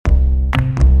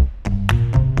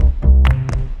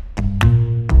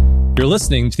You're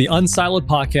listening to the Unsiloed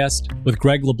podcast with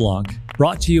Greg LeBlanc,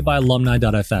 brought to you by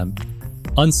alumni.fm.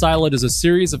 Unsiloed is a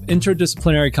series of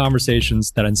interdisciplinary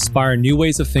conversations that inspire new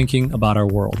ways of thinking about our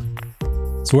world.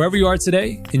 So wherever you are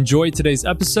today, enjoy today's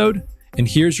episode, and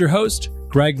here's your host,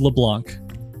 Greg LeBlanc.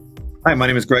 Hi, my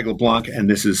name is Greg LeBlanc, and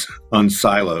this is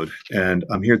Unsiloed, and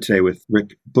I'm here today with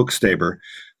Rick Bookstaber,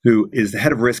 who is the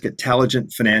head of risk at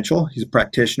Taligent Financial. He's a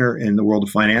practitioner in the world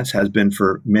of finance, has been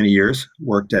for many years,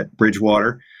 worked at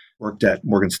Bridgewater, worked at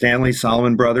Morgan Stanley,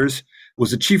 Salomon Brothers, was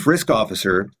the chief risk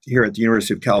officer here at the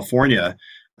University of California,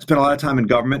 spent a lot of time in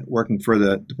government working for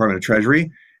the Department of Treasury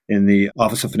in the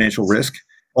Office of Financial Risk,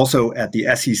 also at the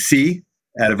SEC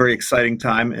at a very exciting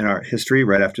time in our history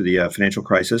right after the financial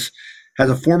crisis, has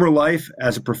a former life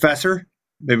as a professor.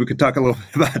 Maybe we could talk a little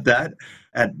bit about that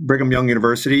at Brigham Young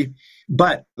University.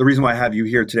 But the reason why I have you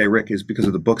here today, Rick, is because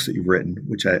of the books that you've written,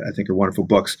 which I think are wonderful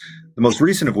books. The most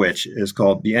recent of which is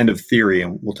called The End of Theory,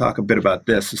 and we'll talk a bit about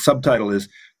this. The subtitle is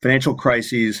Financial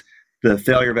Crises, the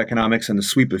Failure of Economics, and the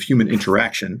Sweep of Human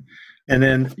Interaction. And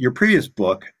then your previous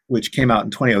book, which came out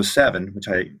in 2007, which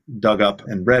I dug up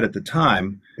and read at the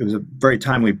time, it was a very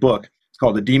timely book. It's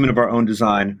called The Demon of Our Own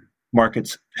Design,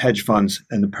 Markets, Hedge Funds,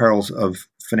 and the Perils of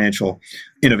Financial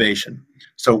Innovation.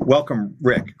 So welcome,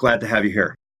 Rick. Glad to have you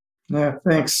here. Yeah,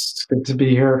 thanks. It's good to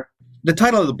be here. The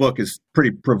title of the book is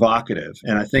pretty provocative,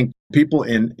 and I think people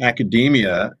in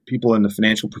academia, people in the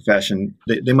financial profession,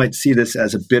 they might see this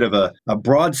as a bit of a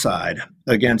broadside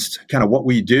against kind of what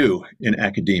we do in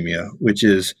academia, which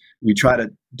is we try to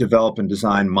develop and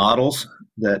design models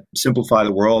that simplify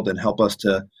the world and help us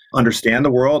to understand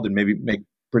the world and maybe make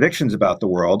predictions about the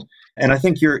world. And I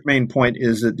think your main point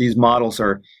is that these models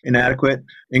are inadequate,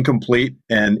 incomplete,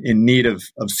 and in need of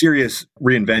serious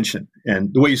reinvention.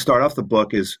 And the way you start off the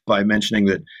book is by mentioning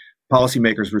that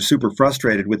policymakers were super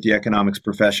frustrated with the economics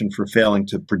profession for failing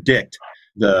to predict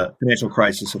the financial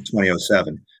crisis of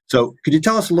 2007. So could you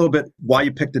tell us a little bit why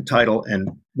you picked the title and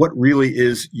what really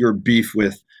is your beef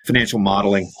with financial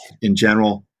modeling in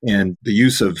general and the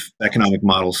use of economic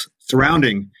models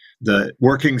surrounding the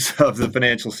workings of the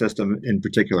financial system in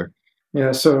particular?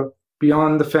 Yeah, so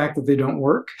beyond the fact that they don't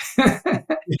work,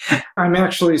 I'm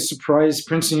actually surprised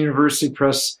Princeton University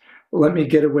Press let me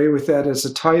get away with that as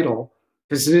a title,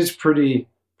 because it is pretty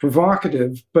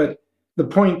provocative. But the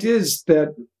point is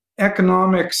that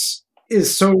economics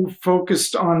is so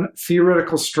focused on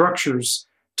theoretical structures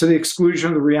to the exclusion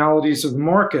of the realities of the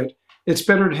market. It's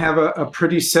better to have a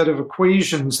pretty set of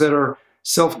equations that are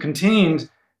self-contained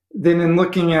than in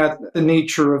looking at the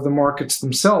nature of the markets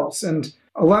themselves. And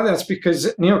a lot of that's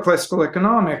because neoclassical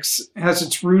economics has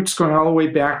its roots going all the way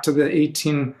back to the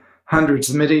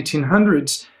 1800s, the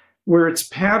mid-1800s, where it's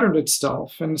patterned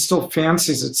itself and still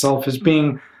fancies itself as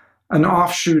being an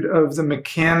offshoot of the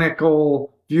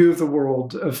mechanical view of the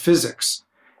world of physics.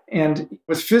 And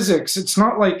with physics, it's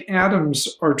not like atoms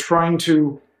are trying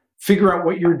to figure out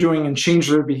what you're doing and change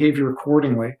their behavior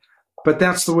accordingly. But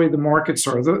that's the way the markets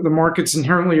are. The markets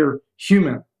inherently are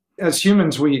human. As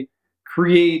humans, we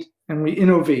create and we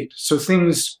innovate. So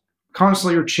things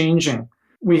constantly are changing.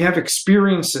 We have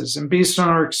experiences, and based on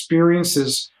our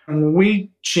experiences, and when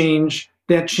we change,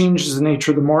 that changes the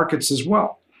nature of the markets as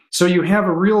well. So you have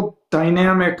a real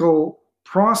dynamical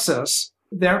process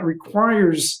that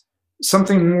requires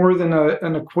something more than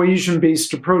an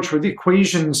equation-based approach, where the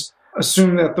equations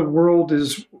assume that the world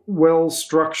is well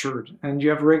structured and you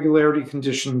have regularity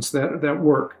conditions that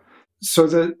work. So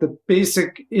the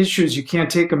basic issue is you can't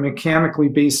take a mechanically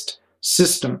based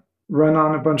system, run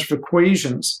on a bunch of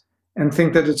equations, and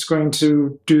think that it's going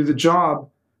to do the job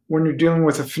when you're dealing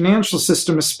with a financial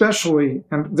system, especially,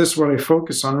 and this is what I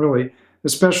focus on really,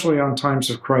 especially on times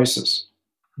of crisis.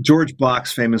 George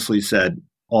Box famously said,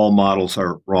 all models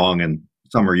are wrong and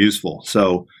some are useful.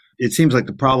 So it seems like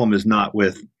the problem is not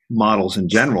with models in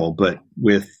general, but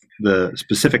with the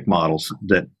specific models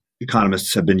that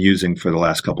economists have been using for the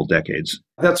last couple decades.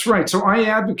 That's right. So I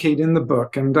advocate in the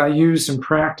book, and I use in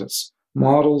practice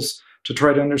models to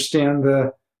try to understand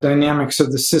the dynamics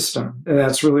of the system.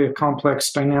 That's really a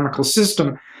complex dynamical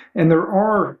system. And there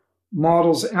are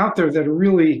models out there that are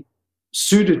really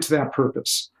suited to that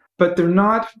purpose, but they're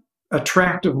not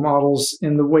attractive models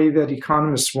in the way that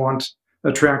economists want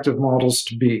attractive models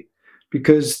to be,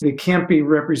 because they can't be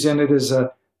represented as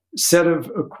a set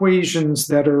of equations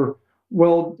that are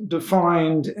well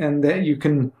defined and that you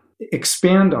can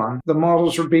expand on. The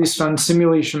models are based on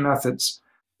simulation methods.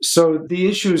 So the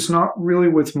issue is not really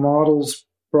with models,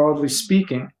 broadly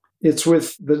speaking. It's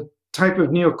with the type of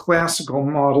neoclassical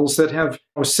models that have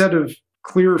a set of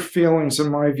clear failings,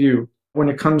 in my view. when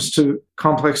it comes to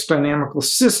complex dynamical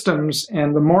systems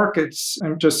and the markets.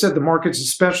 I just said the markets,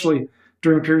 especially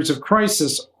during periods of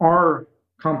crisis, are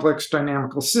complex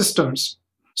dynamical systems.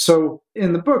 So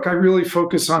in the book, I really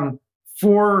focus on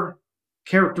 4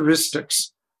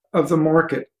 characteristics of the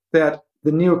market that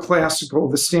the neoclassical,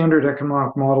 the standard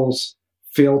economic models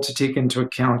fail to take into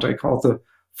account. I call it the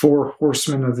 4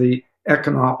 horsemen of the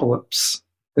econopolis.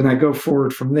 Then I go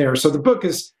forward from there. So the book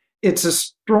it's a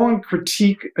strong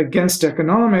critique against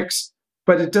economics,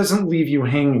 but it doesn't leave you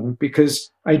hanging,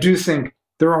 because I do think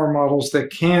there are models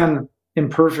that can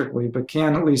imperfectly, but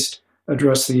can at least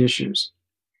address the issues.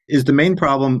 Is the main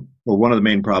problem, or one of the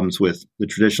main problems with the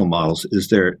traditional models, is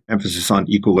their emphasis on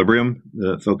equilibrium,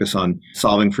 the focus on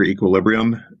solving for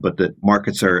equilibrium, but that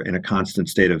markets are in a constant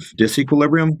state of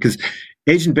disequilibrium? Because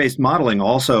agent-based modeling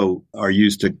also are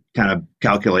used to kind of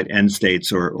calculate end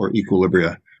states or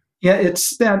equilibria. Yeah,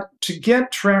 it's that to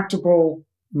get tractable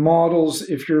models,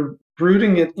 if you're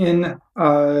rooting it in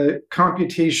a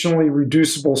computationally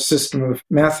reducible system of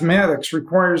mathematics,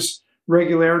 requires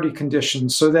regularity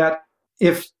conditions, so that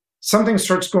if something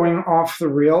starts going off the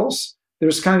rails,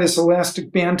 there's kind of this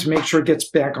elastic band to make sure it gets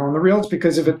back on the rails,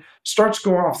 because if it starts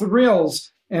going off the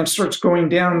rails and starts going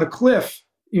down the cliff,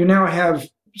 you now have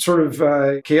sort of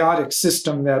a chaotic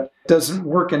system that doesn't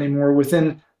work anymore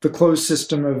within the closed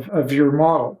system of your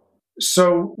model.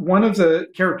 So one of the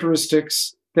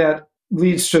characteristics that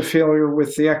leads to failure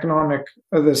with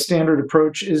the standard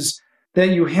approach is that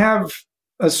you have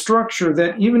a structure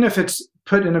that, even if it's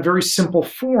put in a very simple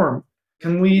form,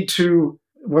 can lead to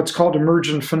what's called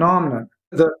emergent phenomenon.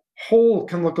 The whole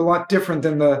can look a lot different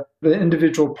than the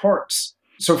individual parts.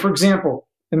 So for example,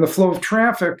 in the flow of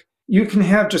traffic, you can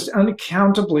have just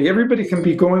unaccountably, everybody can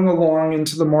be going along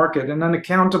into the market, and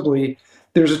unaccountably,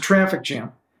 there's a traffic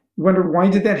jam. You wonder, why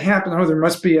did that happen? Oh, there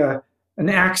must be an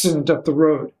accident up the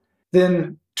road.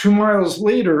 Then 2 miles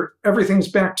later, everything's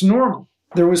back to normal.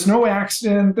 There was no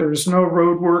accident. There was no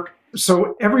road work.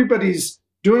 So everybody's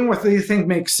doing what they think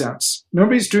makes sense.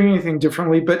 Nobody's doing anything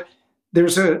differently, but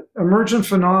there's an emergent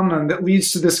phenomenon that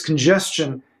leads to this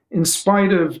congestion in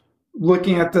spite of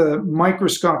looking at the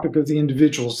microscopic of the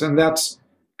individuals. And that's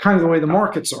kind of the way the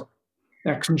markets are.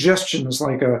 That congestion is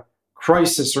like a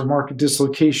crisis or market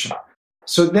dislocation.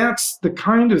 So that's the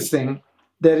kind of thing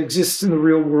that exists in the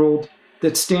real world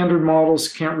that standard models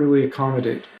can't really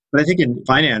accommodate. But I think in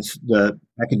finance, the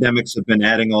academics have been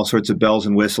adding all sorts of bells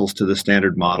and whistles to the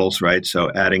standard models, right?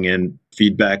 So adding in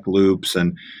feedback loops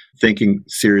and thinking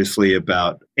seriously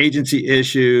about agency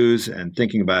issues and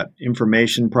thinking about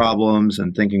information problems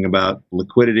and thinking about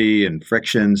liquidity and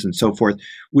frictions and so forth.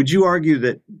 Would you argue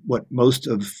that what most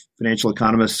of financial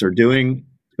economists are doing,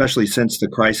 especially since the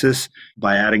crisis,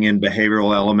 by adding in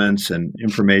behavioral elements and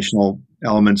informational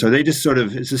elements, are they just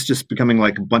is this just becoming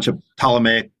like a bunch of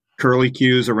Ptolemaic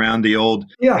curlicues around the old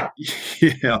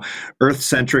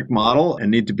Earth-centric model and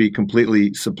need to be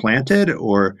completely supplanted?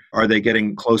 Or are they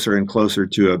getting closer and closer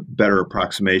to a better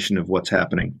approximation of what's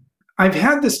happening? I've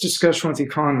had this discussion with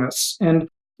economists, and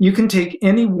you can take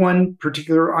any one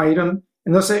particular item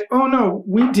and they'll say, oh no,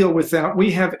 we deal with that, we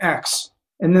have X.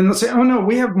 And then they'll say, oh no,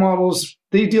 we have models,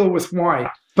 they deal with Y.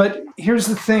 But here's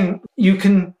the thing, you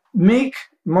can make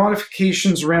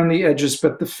modifications around the edges,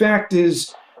 but the fact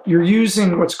is you're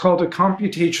using what's called a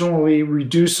computationally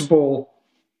reducible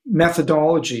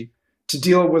methodology to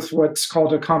deal with what's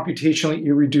called a computationally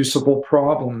irreducible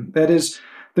problem. That is,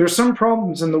 there are some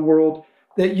problems in the world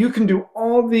that you can do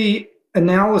all the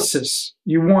analysis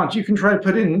you want. You can try to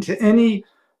put it into any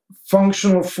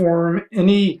functional form,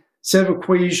 any set of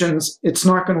equations. It's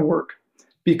not going to work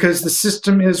because the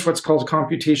system is what's called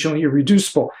computationally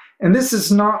irreducible. And this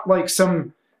is not like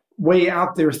some way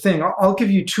out there thing. I'll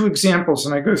give you 2 examples,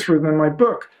 and I go through them in my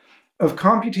book, of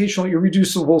computationally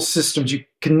irreducible systems. You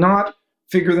cannot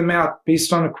figure them out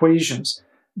based on equations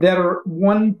that are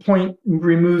 1 point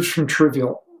removed from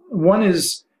trivial. One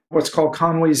is what's called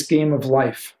Conway's game of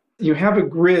life. You have a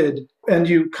grid, and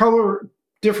you color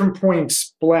different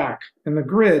points black in the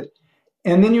grid,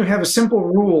 and then you have a simple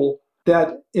rule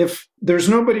that if there's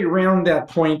nobody around that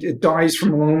point, it dies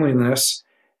from loneliness.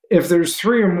 If there's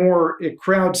 3 or more, it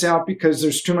crowds out because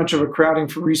there's too much of a crowding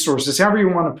for resources, however you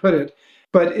want to put it.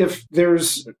 But if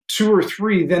there's 2 or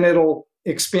 3, then it'll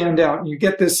expand out. And you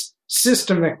get this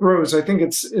system that grows. I think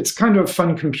it's kind of a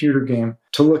fun computer game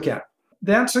to look at.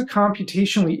 That's a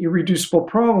computationally irreducible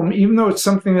problem, even though it's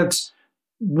something that's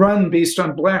run based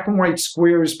on black and white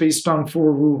squares based on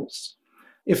 4 rules.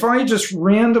 If I just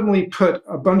randomly put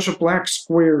a bunch of black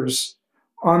squares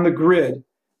on the grid,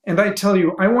 and I tell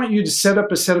you, I want you to set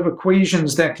up a set of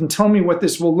equations that can tell me what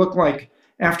this will look like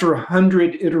after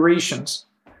 100 iterations,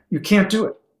 You can't do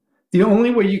it. The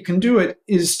only way you can do it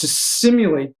is to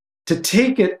simulate, to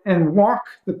take it and walk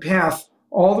the path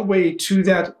all the way to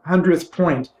that 100th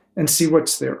point and see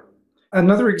what's there.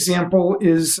 Another example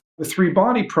is the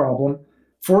three-body problem.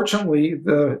 Fortunately,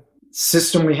 the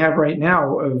system we have right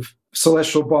now of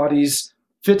celestial bodies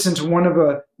fits into one of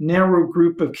a narrow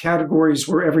group of categories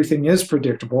where everything is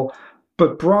predictable.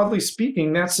 But broadly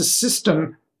speaking, that's a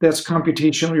system that's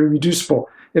computationally reducible.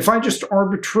 If I just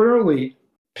arbitrarily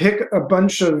pick a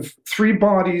bunch of three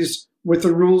bodies with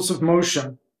the rules of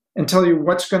motion and tell you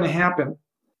what's going to happen,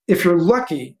 if you're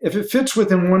lucky, if it fits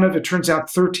within one of, it turns out,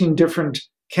 13 different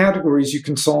categories, you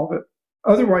can solve it.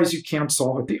 Otherwise, you can't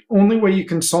solve it. The only way you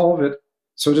can solve it,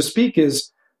 so to speak,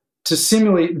 is to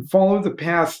simulate and follow the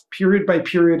path period by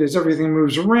period as everything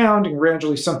moves around, and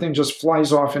gradually something just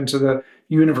flies off into the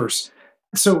universe.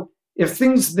 So if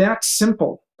things that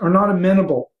simple are not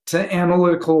amenable to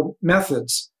analytical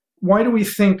methods, why do we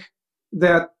think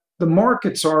that the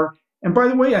markets are? And by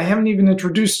the way, I haven't even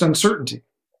introduced uncertainty.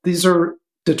 These are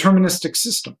deterministic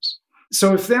systems.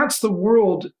 So if that's the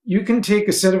world, you can take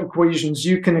a set of equations,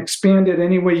 you can expand it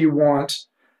any way you want.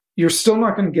 You're still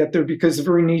not going to get there because the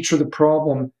very nature of the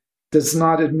problem does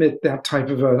not admit that type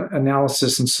of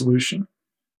analysis and solution.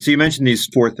 So you mentioned these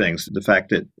four things, the fact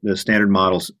that the standard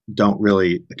models don't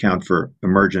really account for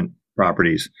emergent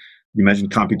properties. You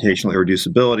mentioned computational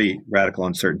irreducibility, radical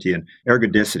uncertainty, and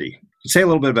ergodicity. Say a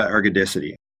little bit about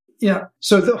ergodicity. Yeah.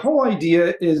 So the whole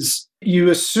idea is you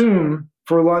assume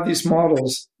for a lot of these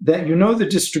models that you know the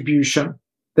distribution,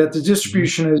 that the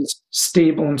distribution is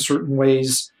stable in certain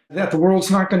ways, that the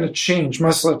world's not going to change,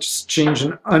 much less change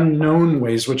in unknown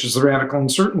ways, which is the radical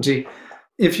uncertainty.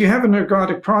 If you have an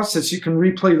ergodic process, you can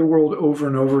replay the world over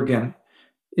and over again.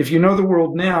 If you know the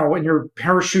world now and you're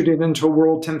parachuted into a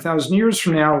world 10,000 years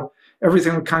from now,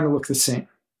 everything would kind of look the same.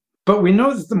 But we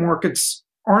know that the markets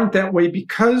aren't that way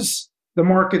because the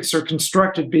markets are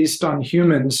constructed based on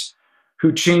humans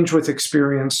who change with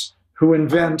experience, who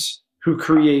invent, who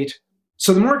create.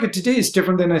 So the market today is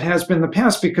different than it has been in the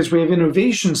past because we have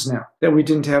innovations now that we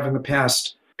didn't have in the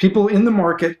past. People in the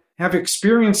market have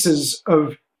experiences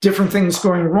of different things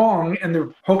going wrong, and they're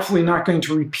hopefully not going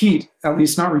to repeat, at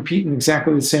least not repeat in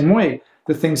exactly the same way,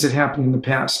 the things that happened in the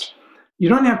past. You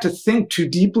don't have to think too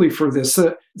deeply for this.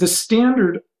 The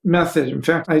standard method, in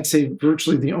fact, I'd say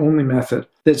virtually the only method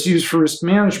that's used for risk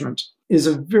management, is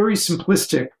a very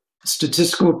simplistic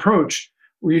statistical approach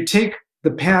where you take the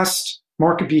past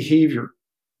market behavior,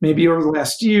 maybe over the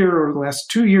last year or the last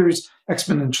 2 years,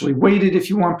 exponentially weighted if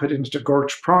you want, put it into a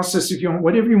Garch process if you want,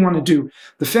 whatever you want to do.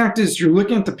 The fact is you're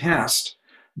looking at the past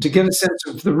to get a sense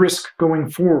of the risk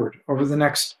going forward over the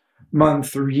next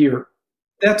month or year.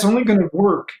 That's only going to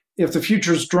work if the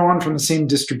future is drawn from the same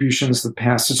distribution as the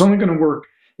past. It's only going to work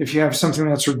if you have something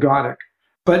that's ergodic.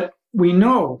 But we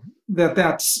know that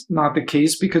that's not the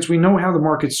case because we know how the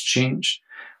markets change.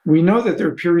 We know that there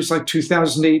are periods like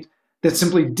 2008 that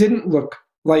simply didn't look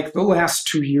like the last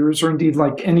 2 years or indeed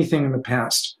like anything in the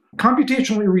past.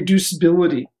 Computational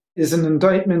irreducibility is an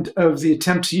indictment of the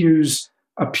attempt to use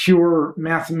a pure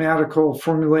mathematical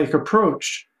formulaic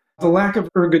approach. The lack of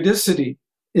ergodicity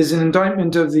is an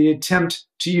indictment of the attempt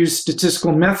to use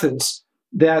statistical methods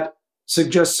that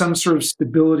suggest some sort of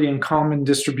stability and common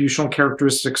distributional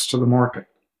characteristics to the market.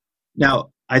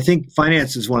 Now, I think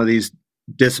finance is one of these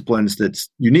disciplines that's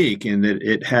unique in that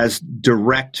it has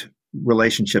direct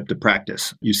relationship to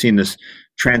practice. You've seen this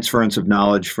transference of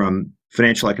knowledge from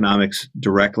financial economics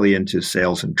directly into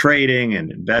sales and trading and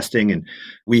investing. And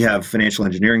we have financial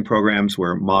engineering programs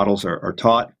where models are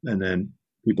taught and then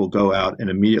people go out and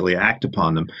immediately act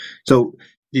upon them. So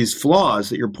these flaws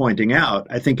that you're pointing out,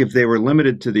 I think if they were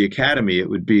limited to the academy, it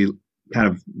would be kind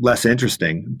of less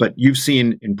interesting. But you've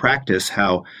seen in practice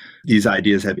how these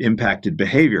ideas have impacted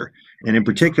behavior. And in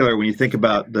particular, when you think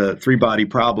about the three-body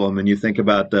problem and you think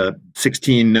about the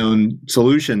 16 known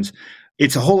solutions,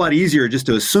 it's a whole lot easier just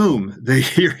to assume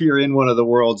that you're in one of the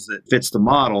worlds that fits the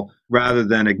model rather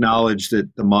than acknowledge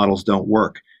that the models don't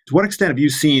work. To what extent have you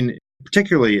seen,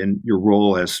 particularly in your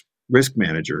role as risk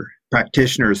manager,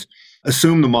 practitioners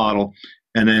assume the model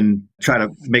and then try to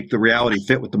make the reality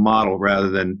fit with the model rather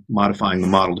than modifying the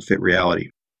model to fit reality?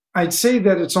 I'd say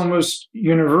that it's almost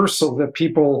universal that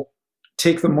people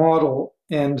take the model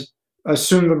and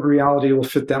assume the reality will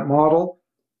fit that model.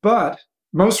 But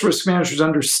most risk managers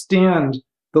understand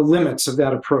the limits of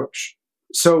that approach.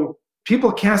 So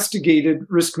people castigated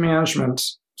risk management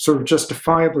sort of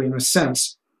justifiably in a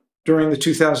sense during the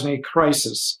 2008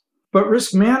 crisis. But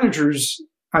risk managers,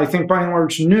 I think by and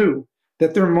large, knew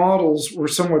that their models were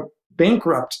somewhat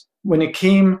bankrupt when it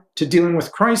came to dealing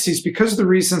with crises, because of the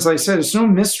reasons I said, it's no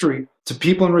mystery to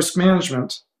people in risk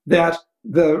management that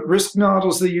the risk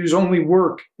models they use only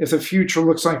work if the future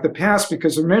looks like the past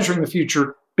because they're measuring the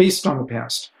future based on the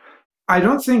past. I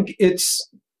don't think it's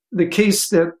the case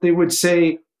that they would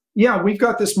say, yeah, we've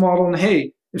got this model and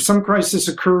hey, if some crisis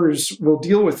occurs, we'll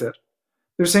deal with it.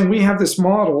 They're saying we have this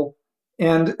model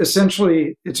and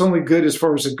essentially it's only good as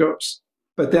far as it goes.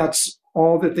 But that's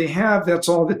all that they have. That's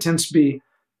all that tends to be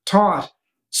taught.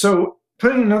 So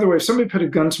putting it another way, if somebody put a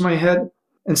gun to my head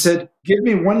and said, give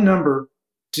me one number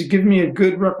to give me a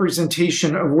good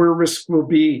representation of where risk will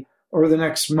be over the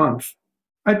next month,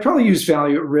 I'd probably use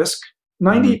value at risk.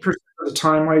 98% of the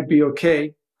time, I'd be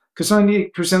okay, because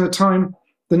 98% of the time,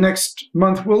 the next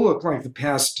month will look like the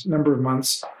past number of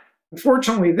months.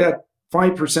 Unfortunately, that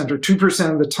 5% or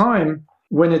 2% of the time,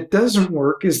 when it doesn't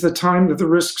work, is the time that the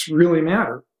risks really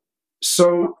matter.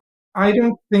 So I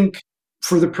don't think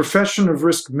for the profession of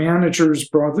risk managers,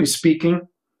 broadly speaking,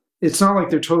 it's not like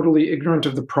they're totally ignorant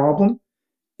of the problem.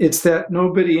 It's that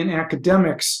nobody in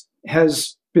academics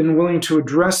has been willing to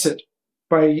address it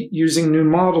by using new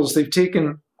models. They've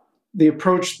taken the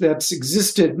approach that's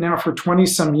existed now for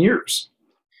 20-some years.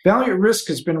 Value at risk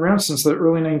has been around since the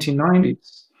early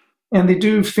 1990s. And they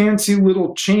do fancy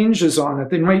little changes on it.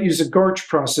 They might use a Garch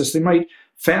process. They might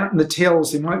fatten the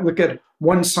tails. They might look at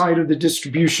one side of the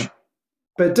distribution.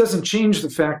 But it doesn't change the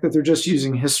fact that they're just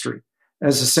using history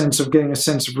as a sense of getting a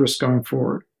sense of risk going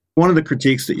forward. One of the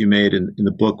critiques that you made in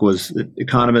the book was that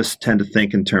economists tend to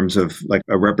think in terms of like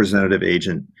a representative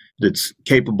agent that's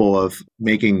capable of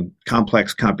making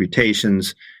complex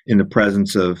computations in the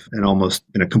presence of and almost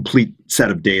in a complete set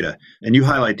of data. And you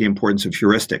highlight the importance of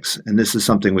heuristics. And this is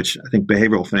something which I think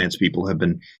behavioral finance people have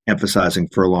been emphasizing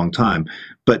for a long time.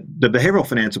 But the behavioral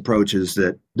finance approach is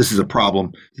that this is a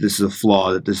problem, this is a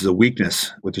flaw, that this is a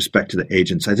weakness with respect to the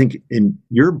agents. I think in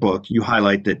your book, you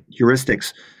highlight that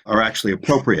heuristics are actually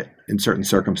appropriate in certain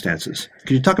circumstances.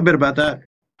 Can you talk a bit about that?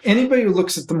 Anybody who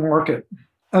looks at the market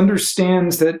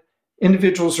understands that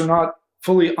individuals are not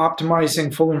fully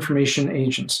optimizing full information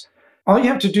agents. All you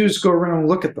have to do is go around and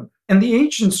look at them. And the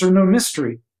agents are no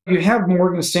mystery. You have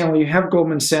Morgan Stanley, you have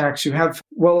Goldman Sachs, you have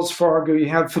Wells Fargo, you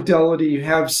have Fidelity, you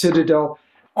have Citadel.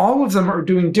 All of them are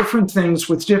doing different things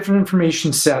with different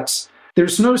information sets.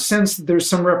 There's no sense that there's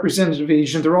some representative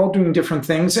agent. They're all doing different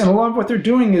things. And a lot of what they're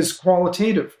doing is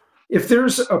qualitative. If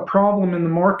there's a problem in the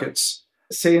markets,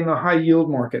 say in the high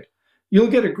yield market, you'll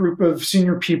get a group of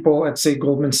senior people at, say,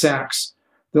 Goldman Sachs.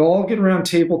 They'll all get around a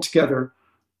table together,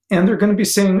 and they're going to be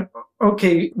saying,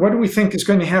 okay, what do we think is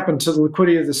going to happen to the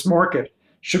liquidity of this market?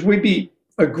 Should we be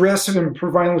aggressive in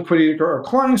providing liquidity to our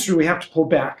clients, or do we have to pull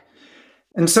back?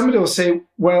 And somebody will say,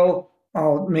 well,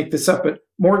 I'll make this up, but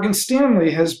Morgan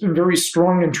Stanley has been very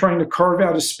strong in trying to carve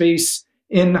out a space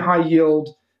in high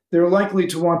yield. They're likely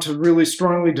to want to really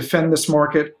strongly defend this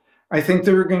market. I think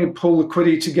they're going to pull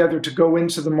liquidity together to go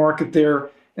into the market there,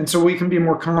 and so we can be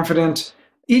more confident.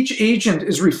 Each agent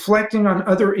is reflecting on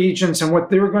other agents and what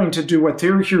they're going to do, what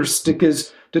their heuristic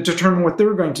is to determine what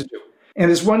they're going to do.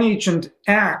 And as one agent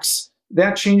acts,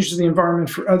 that changes the environment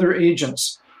for other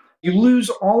agents. You lose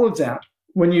all of that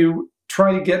when you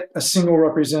try to get a single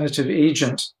representative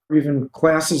agent or even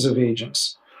classes of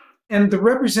agents. And the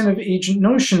representative agent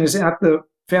notion is at the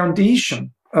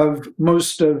foundation of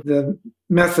most of the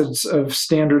methods of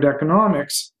standard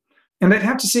economics. And I'd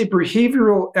have to say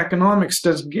behavioral economics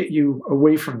doesn't get you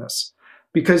away from this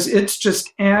because it's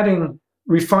just adding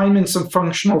refinements of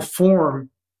functional form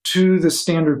to the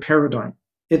standard paradigm.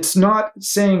 It's not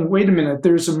saying, wait a minute,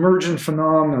 there's emergent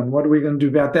phenomenon. What are we going to do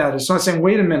about that? It's not saying,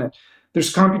 wait a minute,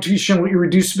 there's computational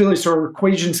irreducibility, so our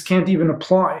equations can't even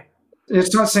apply.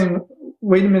 It's not saying,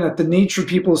 wait a minute, the nature of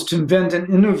people is to invent and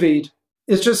innovate.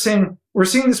 It's just saying, we're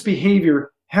seeing this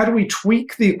behavior. How do we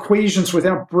tweak the equations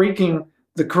without breaking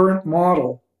the current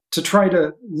model to try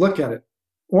to look at it?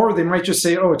 Or they might just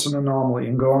say, oh, it's an anomaly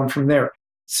and go on from there.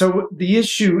 So the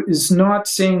issue is not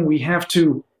saying we have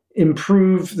to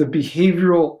improve the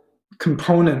behavioral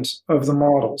component of the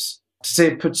models. To say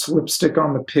it puts lipstick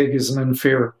on the pig is an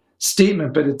unfair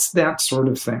statement, but it's that sort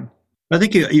of thing. I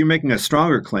think you're making a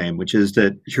stronger claim, which is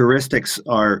that heuristics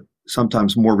are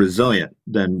sometimes more resilient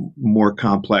than more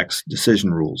complex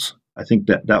decision rules. I think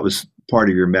that was part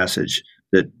of your message,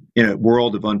 that in a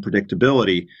world of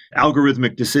unpredictability,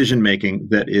 algorithmic decision-making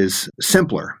that is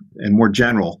simpler and more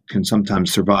general can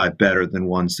sometimes survive better than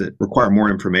ones that require more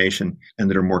information and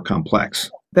that are more complex.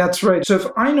 That's right. So if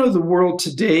I know the world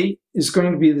today is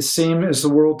going to be the same as the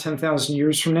world 10,000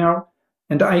 years from now,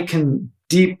 and I can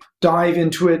deep dive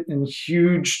into it in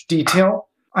huge detail,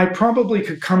 I probably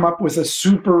could come up with a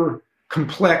super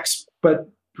complex but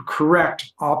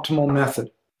correct, optimal method.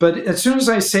 But as soon as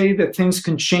I say that things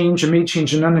can change and may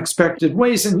change in unexpected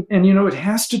ways, and it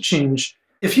has to change,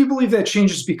 if you believe that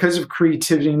changes because of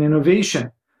creativity and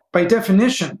innovation, by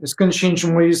definition, it's going to change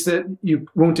in ways that you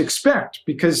won't expect,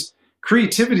 because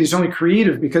creativity is only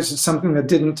creative because it's something that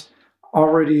didn't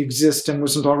already exist and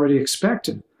wasn't already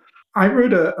expected. I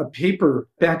wrote a paper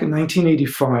back in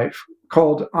 1985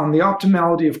 called On the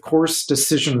Optimality of Coarse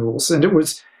Decision Rules, and it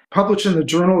was published in the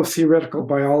Journal of Theoretical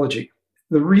Biology.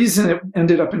 The reason it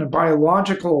ended up in a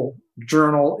biological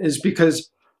journal is because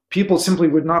people simply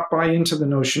would not buy into the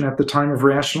notion at the time of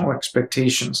rational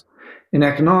expectations in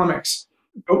economics.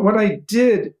 But what I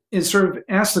did is sort of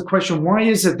ask the question, why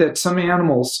is it that some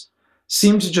animals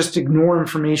seem to just ignore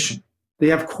information? They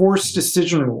have coarse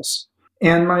decision rules.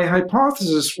 And my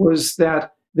hypothesis was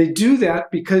that they do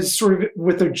that because sort of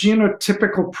with their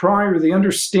genotypical prior, they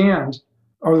understand,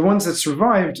 or the ones that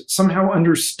survived somehow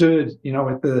understood,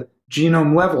 at the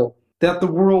genome level, that the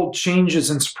world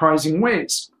changes in surprising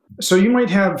ways. So you might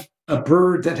have a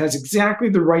bird that has exactly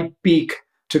the right beak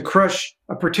to crush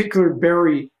a particular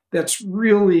berry that's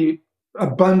really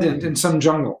abundant in some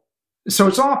jungle. So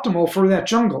it's optimal for that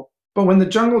jungle. But when the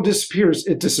jungle disappears,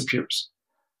 it disappears.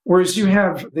 Whereas you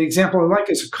have, the example I like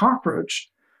is a cockroach,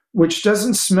 which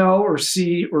doesn't smell or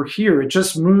see or hear. It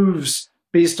just moves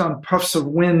based on puffs of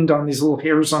wind on these little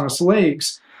hairs on its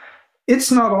legs.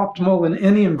 It's not optimal in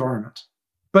any environment,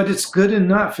 but it's good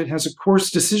enough. It has a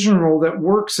coarse decision rule that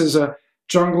works as a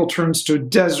jungle turns to a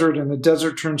desert and the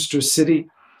desert turns to a city.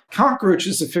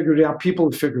 Cockroaches have figured it out. People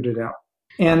have figured it out.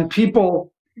 And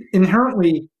people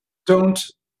inherently don't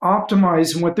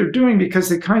optimize in what they're doing because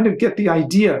they kind of get the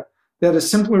idea that a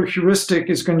simpler heuristic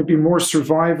is going to be more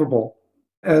survivable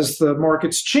as the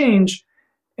markets change.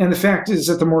 And the fact is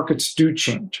that the markets do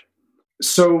change.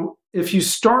 So if you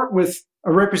start with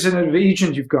a representative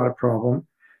agent, you've got a problem.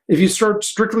 If you start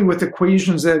strictly with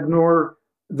equations that ignore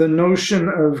the notion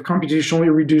of computational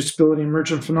irreducibility and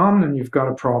emergent phenomenon, you've got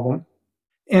a problem.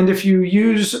 And if you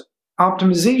use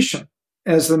optimization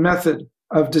as the method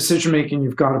of decision-making,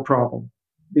 you've got a problem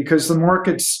because the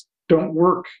markets don't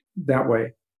work that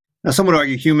way. Now, some would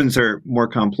argue humans are more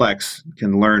complex,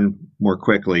 can learn more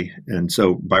quickly. And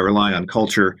so by relying on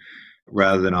culture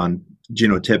rather than on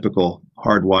genotypical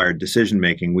hardwired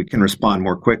decision-making, we can respond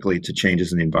more quickly to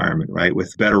changes in the environment, right?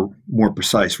 With better, more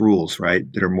precise rules,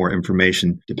 right? That are more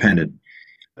information dependent.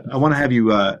 I want to have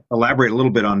you elaborate a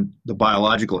little bit on the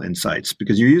biological insights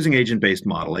because you're using agent-based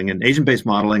modeling, and agent-based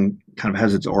modeling kind of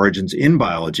has its origins in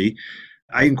biology.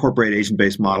 I incorporate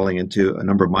agent-based modeling into a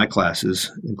number of my classes,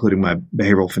 including my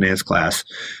behavioral finance class.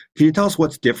 Can you tell us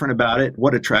what's different about it?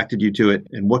 What attracted you to it?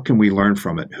 And what can we learn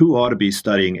from it? Who ought to be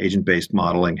studying agent-based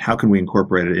modeling? How can we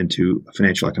incorporate it into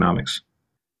financial economics?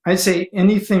 I'd say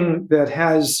anything that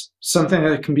has something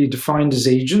that can be defined as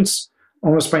agents,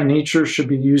 almost by nature, should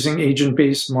be using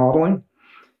agent-based modeling.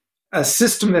 A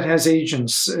system that has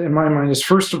agents, in my mind, is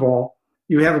first of all,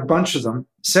 you have a bunch of them.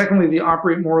 Secondly, they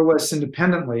operate more or less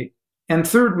independently. And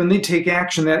third, when they take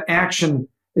action, that action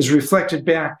is reflected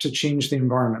back to change the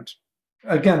environment.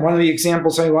 Again, one of the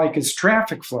examples I like is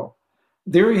traffic flow.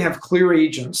 There you have clear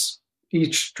agents,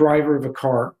 each driver of a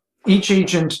car. Each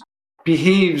agent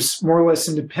behaves more or less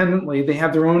independently. They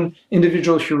have their own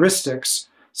individual heuristics.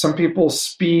 Some people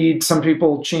speed, some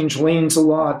people change lanes a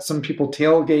lot, some people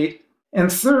tailgate. And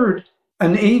third,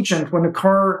 an agent, when a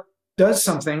car does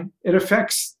something, it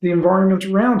affects the environment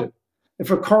around it. If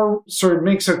a car sort of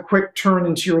makes a quick turn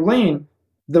into your lane,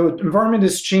 the environment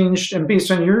has changed, and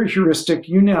based on your heuristic,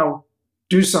 you now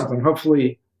do something,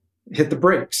 hopefully hit the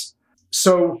brakes.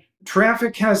 So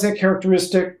traffic has that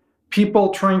characteristic. People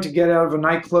trying to get out of a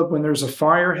nightclub when there's a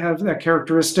fire have that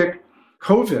characteristic.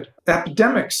 COVID,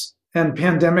 epidemics, and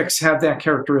pandemics have that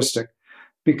characteristic.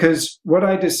 Because what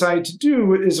I decide to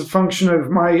do is a function of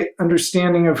my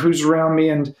understanding of who's around me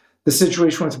and the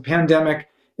situation with the pandemic.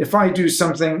 If I do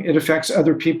something, it affects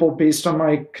other people based on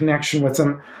my connection with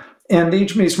them. And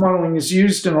agent-based modeling is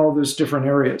used in all those different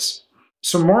areas.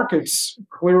 So markets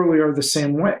clearly are the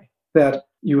same way, that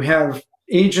you have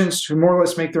agents who more or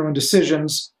less make their own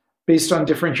decisions based on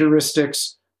different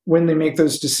heuristics. When they make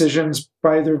those decisions,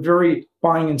 by their very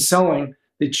buying and selling,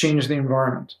 they change the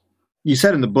environment. You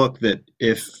said in the book that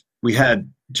if we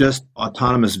had just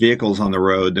autonomous vehicles on the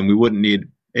road, then we wouldn't need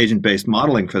agent-based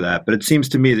modeling for that, but it seems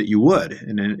to me that you would.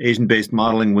 And agent-based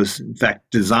modeling was, in fact,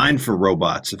 designed for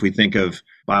robots. If we think of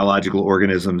biological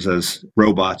organisms as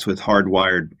robots with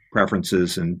hardwired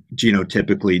preferences and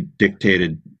genotypically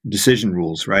dictated decision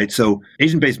rules, right? So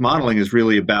agent-based modeling is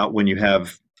really about when you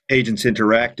have agents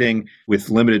interacting with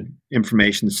limited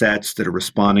information sets that are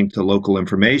responding to local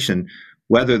information,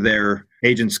 whether they're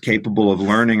agents capable of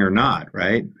learning or not,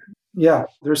 right? Yeah,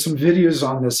 there's some videos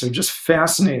on this. They're just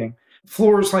fascinating.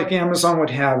 Floors like Amazon would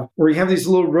have, where you have these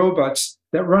little robots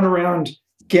that run around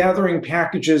gathering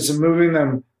packages and moving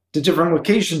them to different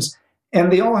locations.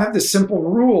 And they all have this simple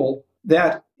rule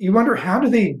that you wonder, how do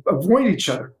they avoid each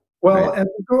other? Well, Right. as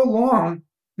they go along,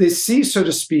 they see, so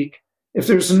to speak, if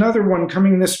there's another one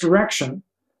coming this direction,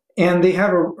 and they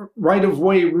have a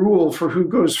right-of-way rule for who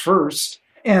goes first.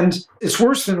 And it's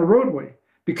worse than a roadway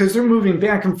because they're moving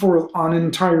back and forth on an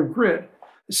entire grid.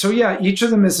 So yeah, each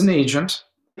of them is an agent.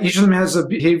 Each of them has a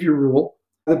behavior rule.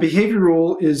 The behavior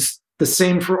rule is the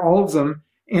same for all of them,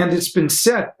 and it's been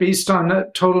set based on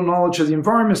total knowledge of the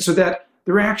environment so that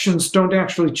their actions don't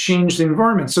actually change the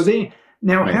environment. So they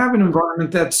now Right. have an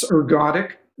environment that's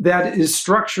ergodic, that is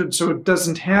structured so it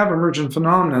doesn't have emergent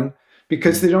phenomenon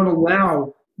because they don't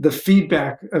allow the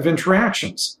feedback of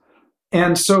interactions.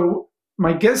 And so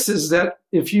my guess is that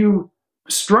if you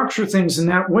structure things in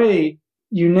that way,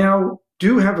 you now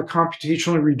do have a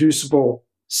computationally reducible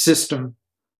system.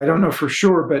 I don't know for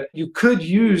sure, but you could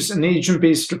use an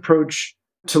agent-based approach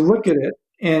to look at it,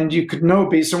 and you could know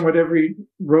based on what every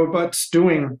robot's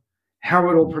doing, how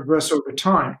it'll progress over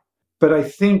time. But I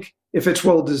think if it's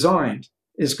well designed,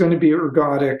 it's going to be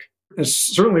ergodic. It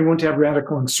certainly won't have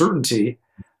radical uncertainty,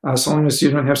 as long as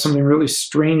you don't have something really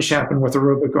strange happen with a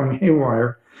robot going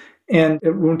haywire, and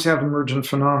it won't have emergent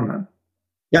phenomenon.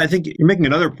 Yeah, I think you're making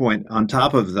another point on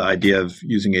top of the idea of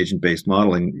using agent-based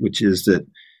modeling, which is that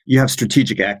you have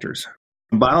strategic actors.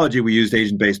 In biology, we used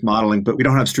agent-based modeling, but we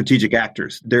don't have strategic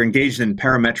actors. They're engaged in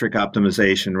parametric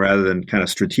optimization rather than kind of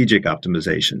strategic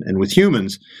optimization. And with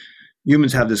humans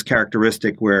have this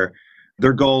characteristic where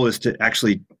their goal is to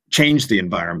actually change the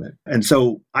environment. And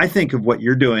so I think of what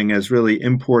you're doing as really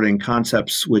importing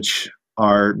concepts which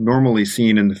are normally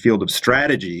seen in the field of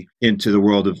strategy into the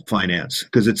world of finance,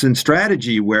 because it's in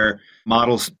strategy where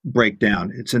models break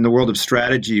down. It's in the world of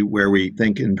strategy where we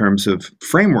think in terms of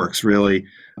frameworks, really,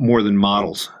 more than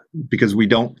models, because we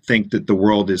don't think that the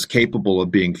world is capable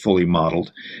of being fully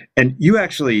modeled. And you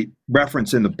actually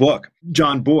reference in the book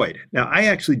John Boyd. Now, I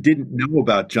actually didn't know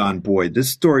about John Boyd. This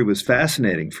story was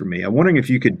fascinating for me. I'm wondering if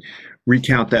you could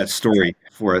recount that story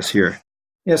for us here.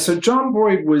 Yeah, so John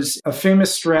Boyd was a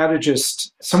famous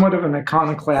strategist, somewhat of an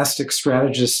iconoclastic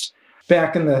strategist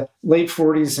back in the late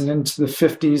 40s and into the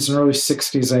 50s and early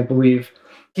 60s, I believe.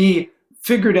 He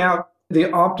figured out the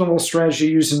optimal strategy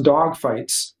used in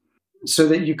dogfights so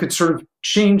that you could sort of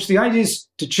change. The idea is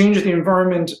to change the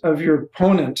environment of your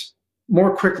opponent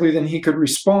more quickly than he could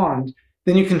respond.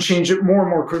 Then you can change it more and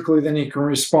more quickly than he can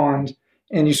respond,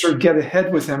 and you sort of get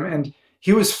ahead with him. And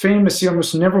he was famous. He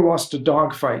almost never lost a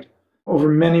dogfight over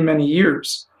many, many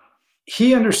years.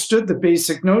 He understood the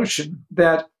basic notion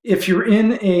that if you're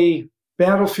in a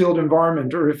battlefield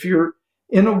environment or if you're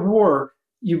in a war,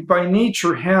 you by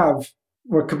nature have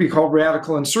what could be called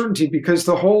radical uncertainty, because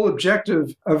the whole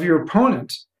objective of your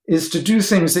opponent is to do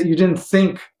things that you didn't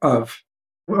think of.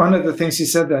 One of the things he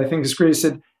said that I think is great, he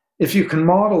said, if you can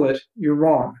model it, you're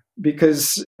wrong.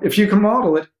 Because if you can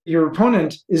model it, your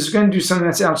opponent is going to do something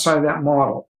that's outside of that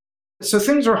model. So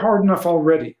things are hard enough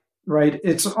already, right?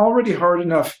 It's already hard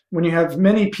enough when you have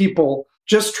many people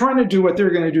just trying to do what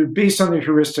they're going to do based on their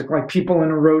heuristic, like people in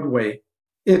a roadway.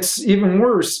 It's even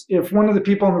worse if one of the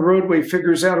people on the roadway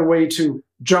figures out a way to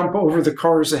jump over the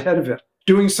cars ahead of it,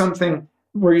 doing something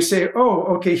where you say, oh,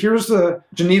 okay, here's the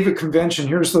Geneva Convention,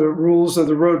 here's the rules of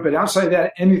the road, but outside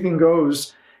that, anything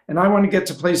goes. And I want to get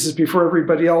to places before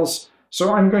everybody else,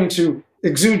 so I'm going to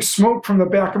exude smoke from the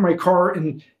back of my car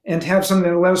and have something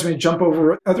that allows me to jump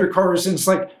over other cars. And it's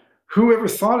like, whoever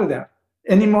thought of that?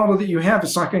 Any model that you have,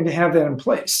 it's not going to have that in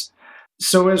place.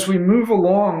 So as we move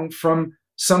along from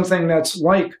something that's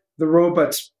like the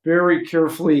robots very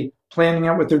carefully planning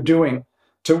out what they're doing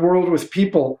to a world with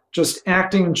people just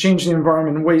acting and changing the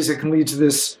environment in ways that can lead to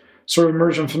this sort of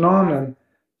emergent phenomenon,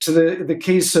 to the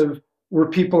case of where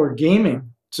people are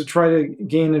gaming to try to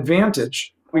gain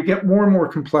advantage, we get more and more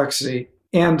complexity.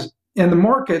 And the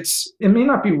markets, it may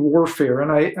not be warfare,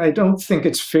 and I don't think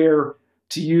it's fair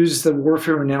to use the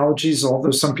warfare analogies,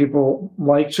 although some people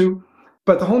like to,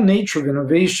 but the whole nature of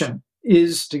innovation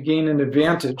is to gain an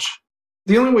advantage.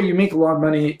 The only way you make a lot of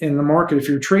money in the market if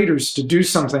you're traders is to do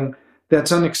something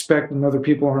that's unexpected and other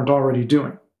people aren't already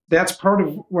doing. That's part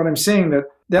of what I'm saying,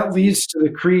 that leads to the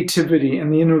creativity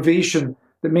and the innovation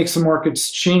that makes the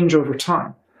markets change over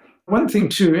time. One thing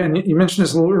too, and you mentioned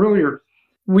this a little earlier,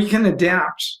 we can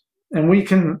adapt and we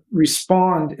can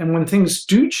respond. And when things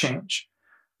do change,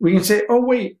 we can say, oh,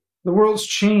 wait, the world's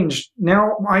changed.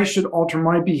 Now I should alter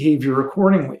my behavior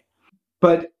accordingly.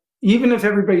 But even if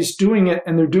everybody's doing it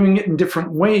and they're doing it in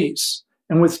different ways,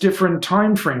 and with different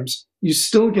time frames, you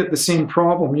still get the same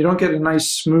problem. You don't get a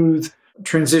nice, smooth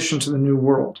transition to the new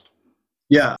world.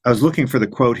 Yeah, I was looking for the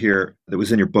quote here that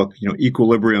was in your book,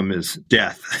 equilibrium is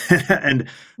death. And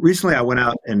recently I went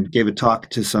out and gave a talk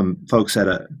to some folks at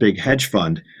a big hedge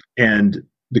fund. And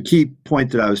the key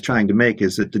point that I was trying to make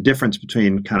is that the difference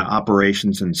between kind of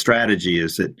operations and strategy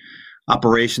is that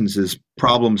operations is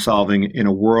problem solving in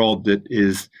a world that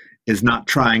is not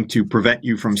trying to prevent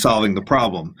you from solving the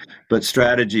problem. But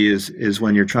strategy is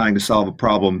when you're trying to solve a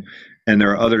problem and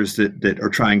there are others that are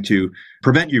trying to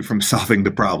prevent you from solving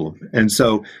the problem. And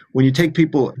so when you take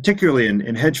people, particularly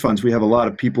in hedge funds, we have a lot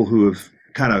of people who have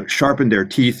kind of sharpened their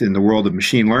teeth in the world of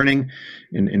machine learning,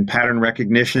 in pattern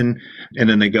recognition, and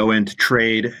then they go into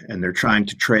trade and they're trying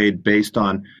to trade based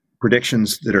on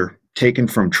predictions that are taken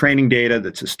from training data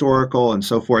that's historical and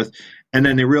so forth. And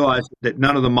then they realize that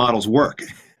none of the models work.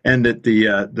 And that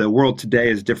the world today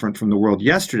is different from the world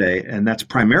yesterday. And that's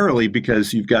primarily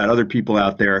because you've got other people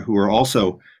out there who are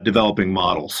also developing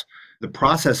models. The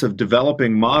process of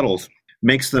developing models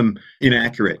makes them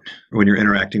inaccurate when you're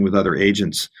interacting with other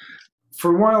agents.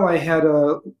 For a while, I had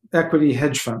a equity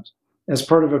hedge fund as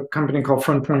part of a company called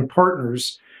Front Point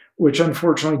Partners, which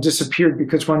unfortunately disappeared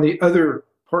because one of the other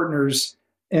partners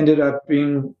ended up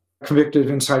being convicted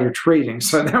of insider trading.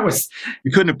 So that was...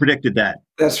 You couldn't have predicted that.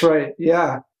 That's right.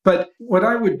 Yeah. But what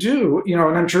I would do,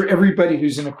 and I'm sure everybody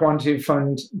who's in a quantitative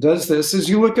fund does this, is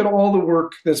you look at all the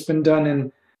work that's been done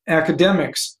in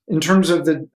academics in terms of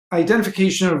the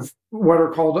identification of what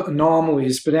are called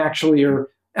anomalies, but actually are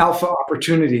alpha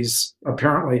opportunities,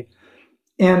 apparently.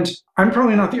 And I'm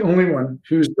probably not the only one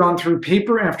who's gone through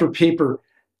paper after paper,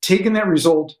 taken that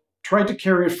result, tried to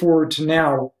carry it forward to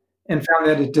now, and found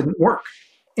that it didn't work.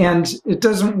 And it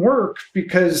doesn't work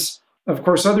because, of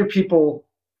course, other people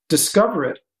discover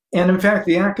it. And in fact,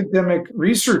 the academic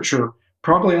researcher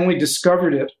probably only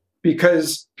discovered it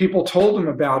because people told him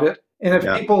about it. And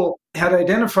if people had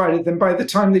identified it, then by the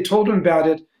time they told him about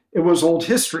it, it was old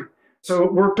history. So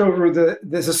it worked over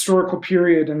this historical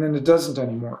period, and then it doesn't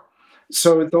anymore.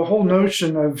 So the whole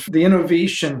notion of the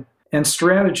innovation and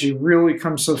strategy really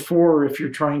comes to the fore if you're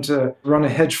trying to run a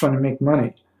hedge fund and make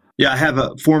money. Yeah, I have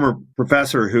a former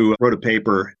professor who wrote a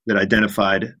paper that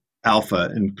identified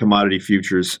alpha in commodity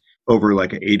futures over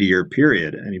like an 80-year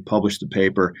period, and he published the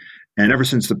paper. And ever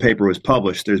since the paper was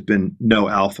published, there's been no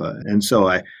alpha. And so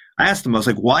I asked him, I was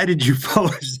like, why did you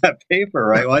publish that paper,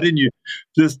 right? Why didn't you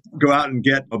just go out and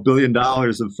get $1 billion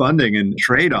of funding and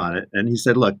trade on it? And he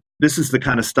said, look, this is the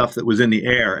kind of stuff that was in the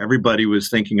air. Everybody was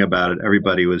thinking about it.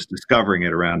 Everybody was discovering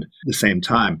it around the same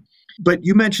time. But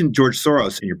you mentioned George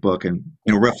Soros in your book and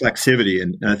reflexivity.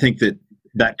 And I think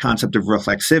that concept of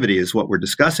reflexivity is what we're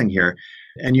discussing here.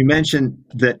 And you mentioned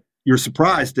that you're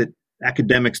surprised that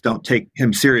academics don't take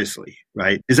him seriously,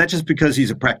 right? Is that just because he's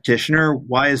a practitioner?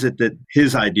 Why is it that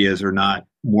his ideas are not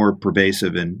more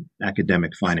pervasive in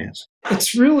academic finance?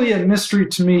 It's really a mystery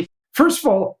to me. First of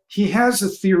all, he has a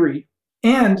theory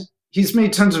and he's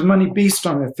made tons of money based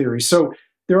on that theory. So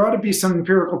there ought to be some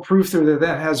empirical proof there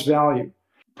that has value.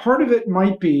 Part of it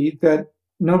might be that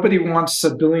nobody wants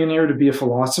a billionaire to be a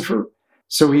philosopher,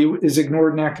 so he is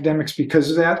ignored in academics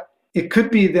because of that. It could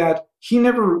be that he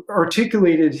never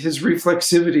articulated his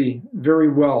reflexivity very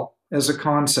well as a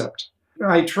concept.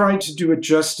 I tried to do it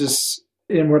justice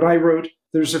in what I wrote.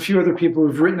 There's a few other people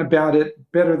who've written about it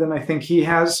better than I think he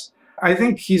has. I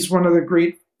think he's one of the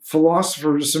great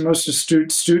philosophers and most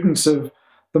astute students of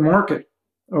the market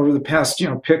over the past,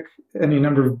 pick any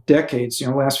number of decades,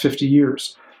 last 50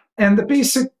 years. And the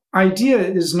basic idea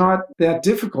is not that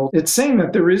difficult. It's saying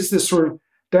that there is this sort of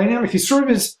dynamic. He sort of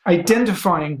is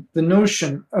identifying the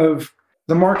notion of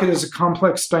the market as a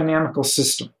complex dynamical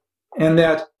system and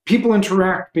that people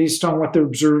interact based on what they're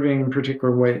observing in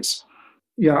particular ways.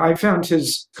 Yeah, I found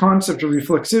his concept of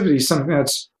reflexivity something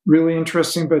that's really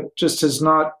interesting, but just has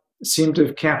not seemed to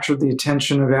have captured the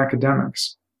attention of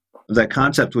academics. That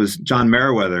concept was John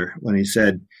Meriwether when he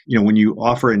said, when you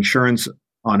offer insurance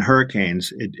on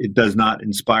hurricanes, it does not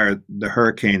inspire the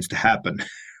hurricanes to happen,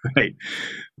 right?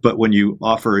 But when you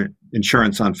offer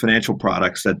insurance on financial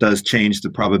products, that does change the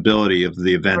probability of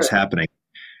the events happening.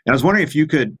 And I was wondering if you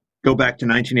could go back to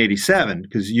 1987,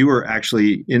 because you were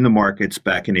actually in the markets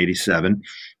back in 87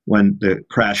 when the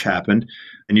crash happened,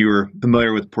 and you were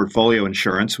familiar with portfolio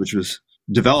insurance, which was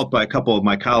developed by a couple of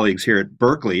my colleagues here at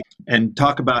Berkeley, and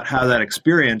talk about how that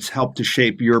experience helped to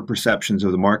shape your perceptions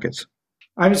of the markets.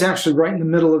 I was actually right in the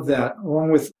middle of that,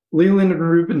 along with Leland and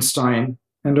Rubenstein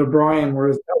and O'Brien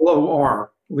were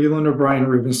LOR. Leland, O'Brien,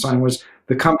 Rubenstein was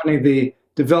the company they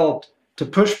developed to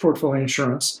push portfolio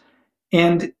insurance.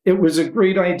 And it was a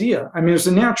great idea. I mean, it was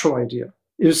a natural idea.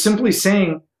 It was simply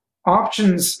saying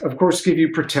options, of course, give you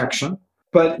protection,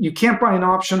 but you can't buy an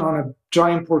option on a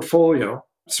giant portfolio.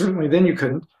 Certainly then you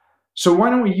couldn't. So why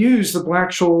don't we use the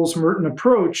Black-Scholes-Merton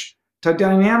approach to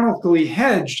dynamically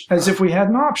hedge as if we had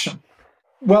an option?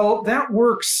 Well, that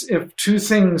works if two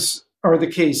things are the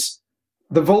case.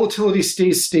 The volatility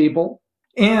stays stable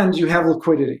and you have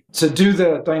liquidity to do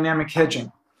the dynamic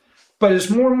hedging. But as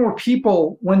more and more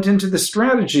people went into the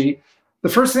strategy, the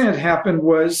first thing that happened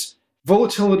was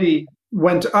volatility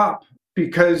went up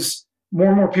because more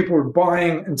and more people were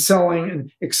buying and selling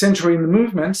and accentuating the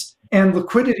movements. And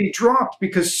liquidity dropped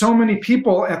because so many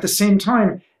people at the same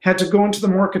time had to go into the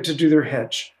market to do their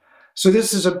hedge. So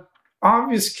this is an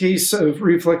obvious case of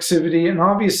reflexivity, an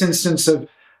obvious instance of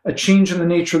a change in the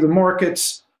nature of the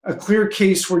markets, a clear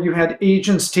case where you had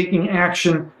agents taking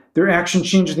action, their action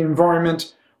changed the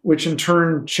environment, which in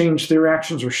turn changed their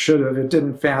actions, or should have. It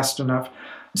didn't fast enough.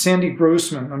 Sandy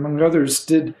Grossman, among others,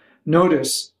 did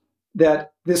notice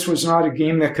that this was not a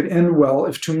game that could end well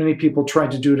if too many people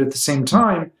tried to do it at the same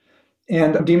time.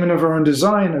 And a demon of our own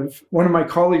design of one of my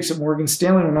colleagues at Morgan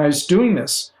Stanley when I was doing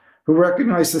this, who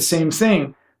recognized the same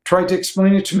thing, tried to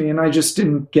explain it to me, and I just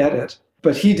didn't get it.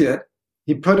 But he did.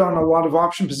 He put on a lot of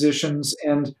option positions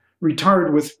and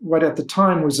retired with what at the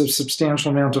time was a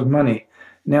substantial amount of money.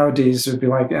 Nowadays, it would be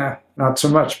like, not so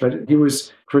much, but he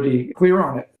was pretty clear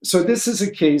on it. So this is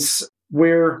a case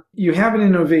where you have an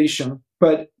innovation,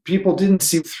 but people didn't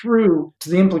see through to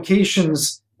the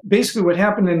implications. Basically, what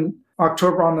happened in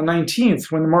October on the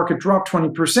 19th, when the market dropped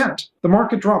 20%. The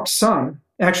market dropped some.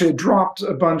 Actually, it dropped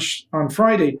a bunch on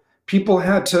Friday. People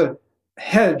had to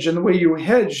hedge, and the way you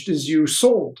hedged is you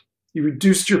sold. You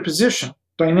reduced your position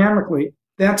dynamically.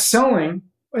 That selling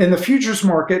in the futures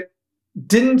market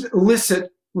didn't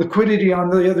elicit liquidity on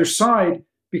the other side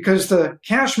because the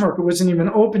cash market wasn't even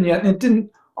open yet, and it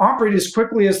didn't operate as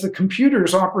quickly as the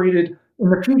computers operated in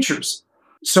the futures.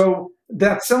 So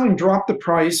that selling dropped the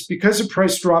price. Because the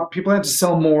price dropped, people had to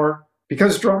sell more.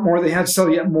 Because it dropped more, they had to sell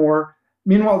yet more.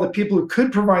 Meanwhile, the people who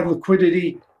could provide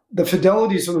liquidity, the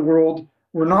Fidelities of the world,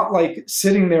 were not like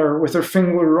sitting there with their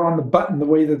finger on the button the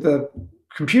way that the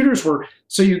computers were.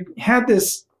 So you had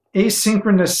this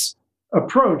asynchronous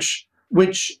approach,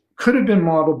 which could have been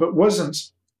modeled but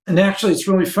wasn't. And actually, it's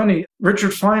really funny.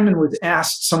 Richard Feynman was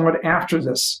asked somewhat after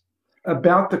this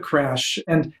about the crash.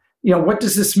 And, what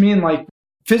does this mean? Like,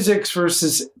 physics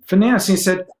versus finance. And he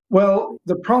said, well,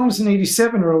 the problems in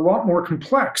 87 are a lot more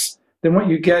complex than what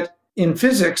you get in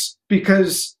physics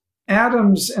because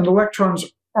atoms and electrons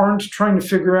aren't trying to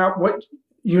figure out what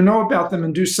you know about them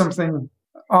and do something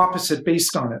opposite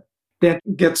based on it. That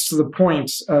gets to the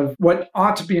point of what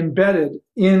ought to be embedded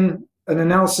in an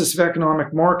analysis of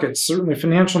economic markets, certainly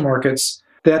financial markets,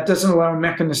 that doesn't allow a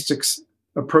mechanistic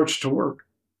approach to work.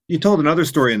 You told another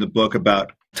story in the book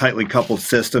about tightly coupled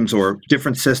systems or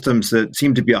different systems that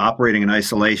seem to be operating in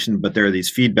isolation, but there are these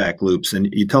feedback loops. And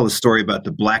you tell the story about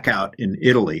the blackout in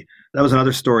Italy. That was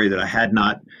another story that I had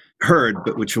not heard,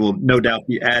 but which will no doubt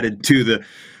be added to the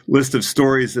list of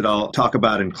stories that I'll talk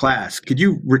about in class. Could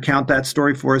you recount that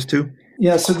story for us too?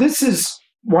 Yeah, so this is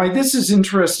why this is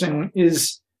interesting,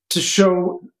 is to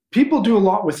show people do a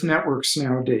lot with networks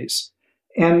nowadays.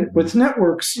 And with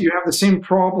networks, you have the same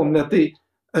problem that they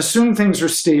assume things are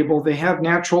stable. They have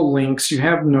natural links. You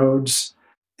have nodes.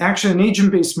 Actually, an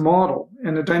agent-based model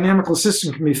and a dynamical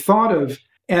system can be thought of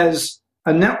as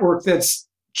a network that's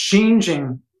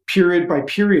changing period by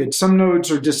period. Some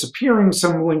nodes are disappearing.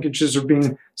 Some linkages are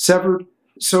being severed.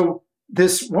 So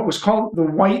this, what was called the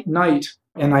White Night,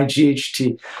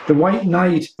 N-I-G-H-T, the White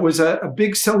Night was a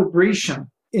big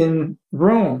celebration in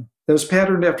Rome that was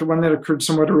patterned after one that occurred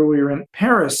somewhat earlier in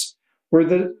Paris, where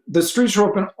the streets were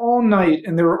open all night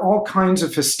and there were all kinds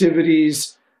of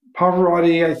festivities.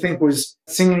 Pavarotti, I think, was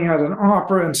singing at an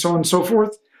opera and so on and so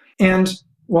forth. And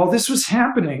while this was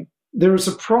happening, there was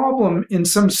a problem in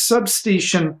some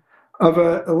substation of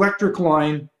an electric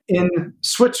line in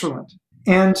Switzerland.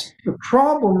 And the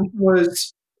problem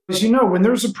was, as you know, when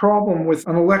there's a problem with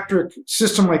an electric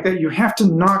system like that, you have to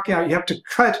knock out, you have to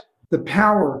cut the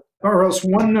power, or else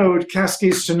one node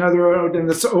cascades to another node and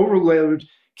this overload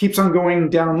keeps on going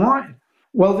down line.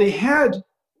 Well, they had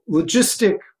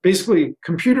logistic, basically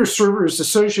computer servers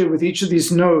associated with each of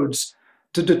these nodes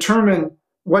to determine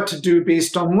what to do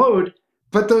based on load,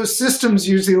 but those systems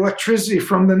use the electricity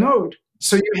from the node.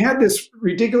 So you had this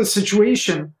ridiculous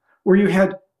situation where you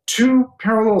had two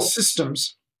parallel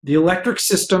systems, the electric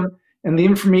system and the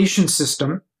information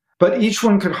system, but each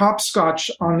one could hopscotch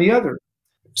on the other.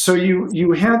 So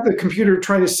you had the computer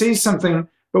try to say something,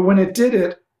 but when it did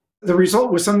it, the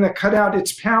result was something that cut out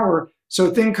its power, so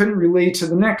a thing couldn't relay to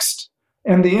the next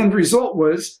And the end result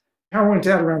was power went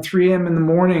out around 3 a.m. in the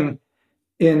morning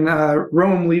in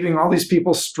Rome, leaving all these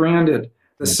people stranded.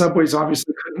 The subways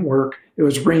obviously couldn't work. It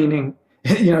was raining.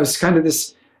 It's kind of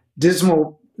this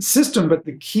dismal system. But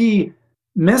the key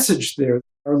message there,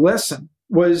 our lesson,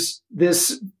 was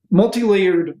this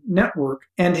multi-layered network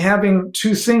and having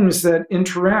two things that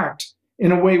interact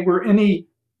in a way where any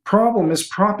problem is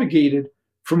propagated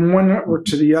from one network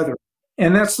to the other.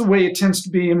 And that's the way it tends to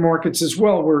be in markets as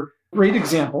well, where a great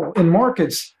example in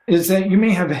markets is that you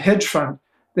may have a hedge fund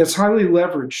that's highly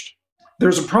leveraged.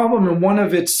 There's a problem in one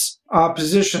of its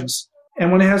positions.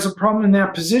 And when it has a problem in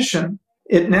that position,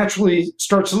 it naturally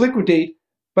starts to liquidate,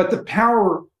 but the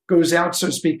power goes out, so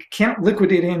to speak. It can't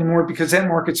liquidate anymore because that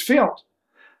market's failed.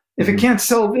 If it can't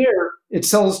sell there, it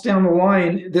sells down the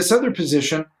line this other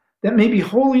position that may be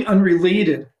wholly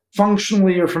unrelated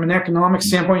functionally or from an economic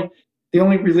standpoint. The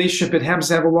only relationship it happens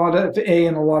to have a lot of A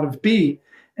and a lot of B.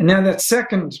 And now that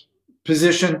second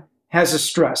position has a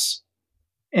stress.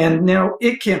 And now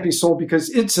it can't be sold because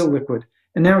it's illiquid.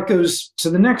 And now it goes to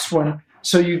the next one.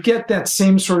 So you get that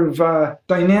same sort of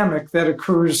dynamic that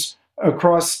occurs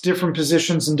across different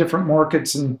positions in different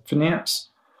markets and finance.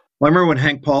 Well, I remember when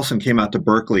Hank Paulson came out to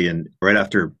Berkeley and right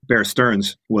after Bear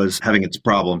Stearns was having its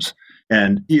problems.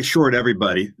 And he assured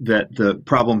everybody that the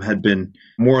problem had been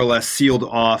more or less sealed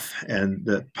off and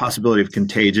the possibility of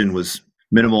contagion was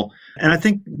minimal. And I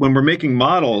think when we're making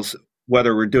models,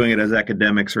 whether we're doing it as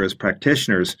academics or as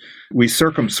practitioners, we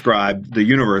circumscribe the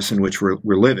universe in which we're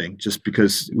living just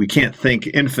because we can't think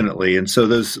infinitely. And so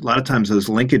a lot of times those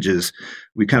linkages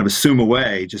we kind of assume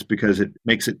away just because it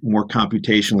makes it more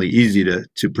computationally easy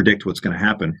to predict what's going to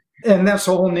happen. And that's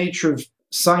the whole nature of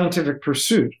scientific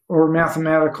pursuit or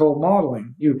mathematical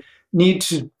modeling. You need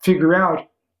to figure out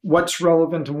what's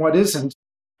relevant and what isn't.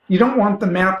 You don't want the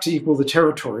map to equal the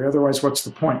territory. Otherwise, what's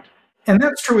the point? And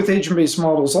that's true with agent-based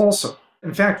models also.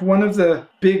 In fact, one of the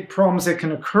big problems that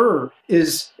can occur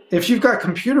is if you've got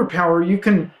computer power, you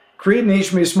can create an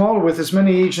agent-based model with as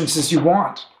many agents as you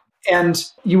want. And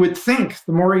you would think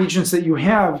the more agents that you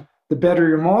have, the better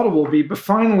your model will be. But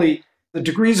finally, the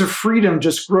degrees of freedom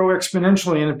just grow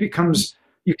exponentially and it becomes,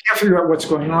 you can't figure out what's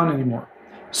going on anymore.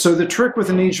 So the trick with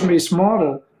an agent-based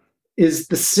model is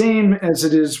the same as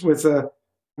it is with a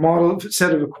model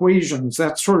set of equations,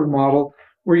 that sort of model,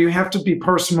 where you have to be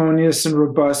parsimonious and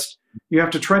robust. You have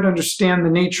to try to understand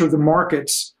the nature of the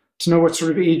markets to know what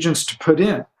sort of agents to put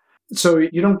in. So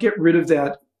you don't get rid of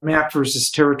that map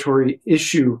versus territory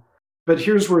issue. But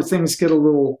here's where things get a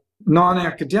little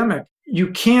non-academic. You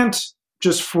can't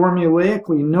just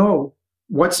formulaically know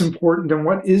what's important and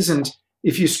what isn't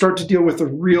if you start to deal with a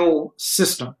real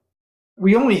system.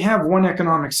 We only have one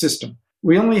economic system.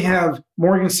 We only have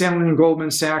Morgan Stanley and Goldman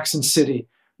Sachs and Citi.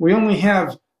 We only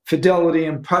have Fidelity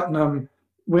and Putnam.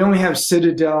 We only have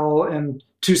Citadel and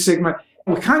Two Sigma.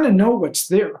 We kind of know what's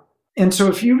there. And so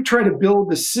if you try to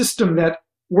build a system that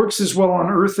works as well on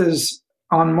Earth as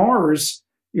on Mars,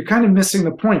 you're kind of missing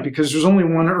the point because there's only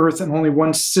one Earth and only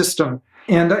one system.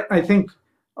 And I think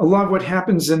a lot of what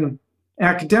happens in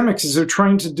academics is they're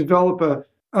trying to develop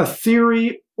a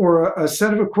theory or a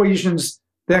set of equations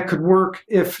that could work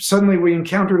if suddenly we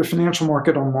encountered a financial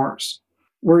market on Mars.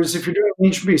 Whereas if you're doing an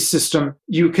agent-based system,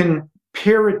 you can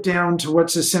pare it down to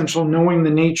what's essential, knowing the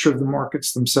nature of the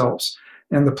markets themselves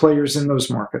and the players in those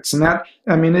markets. And that,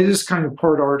 it is kind of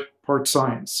part art, part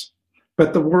science.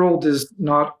 But the world is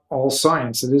not all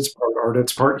science. It is part art.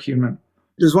 It's part human.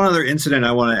 There's one other incident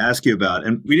I want to ask you about,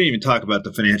 and we didn't even talk about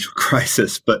the financial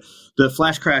crisis, but the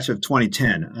flash crash of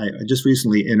 2010. I just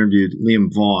recently interviewed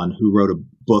Liam Vaughan, who wrote a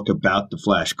book about the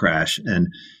flash crash. And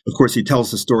of course, he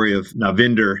tells the story of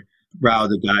Navinder Rao,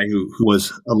 the guy who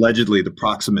was allegedly the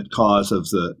proximate cause of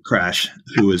the crash,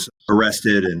 who was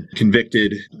arrested and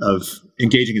convicted of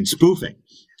engaging in spoofing.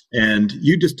 And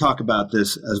you just talk about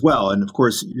this as well. And of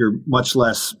course, you're much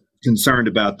less concerned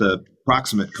about the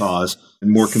proximate cause and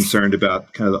more concerned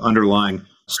about kind of the underlying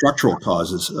structural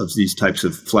causes of these types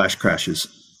of flash crashes.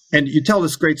 And you tell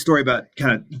this great story about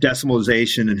kind of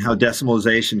decimalization and how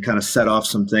decimalization kind of set off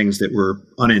some things that were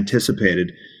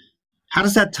unanticipated. How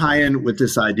does that tie in with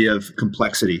this idea of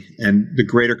complexity and the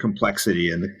greater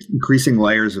complexity and the increasing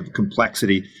layers of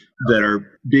complexity that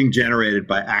are being generated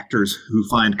by actors who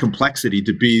find complexity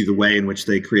to be the way in which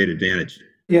they create advantage?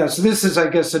 Yeah, so this is, I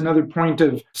guess, another point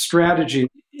of strategy.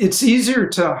 It's easier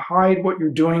to hide what you're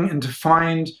doing and to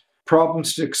find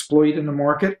problems to exploit in the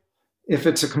market if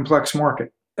it's a complex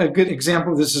market. A good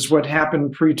example of this is what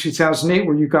happened pre-2008,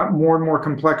 where you got more and more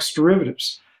complex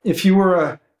derivatives. If you were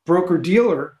a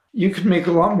broker-dealer, you could make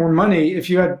a lot more money if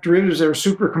you had derivatives that were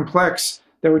super complex,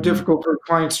 that were difficult for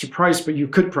clients to price, but you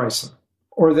could price them.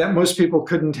 or that most people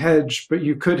couldn't hedge, but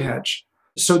you could hedge.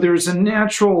 So there's a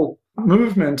natural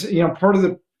movement. Part of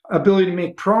the ability to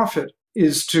make profit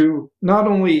is to not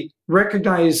only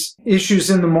recognize issues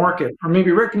in the market, or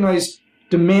maybe recognize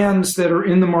demands that are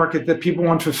in the market that people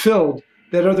want fulfilled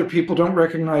that other people don't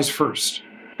recognize first.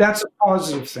 That's a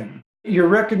positive thing. You're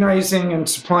recognizing and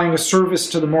supplying a service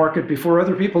to the market before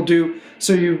other people do,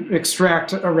 so you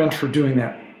extract a rent for doing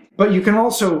that. But you can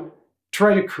also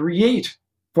try to create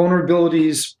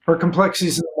vulnerabilities or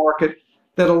complexities in the market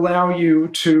that allow you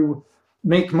to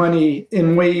make money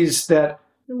in ways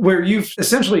where you've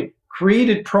essentially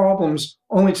created problems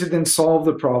only to then solve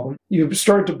the problem. You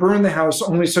start to burn the house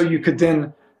only so you could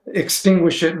then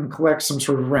extinguish it and collect some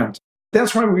sort of rent.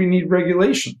 That's why we need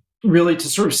regulation, really, to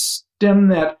sort of stem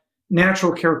that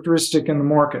natural characteristic in the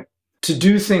market, to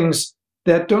do things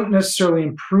that don't necessarily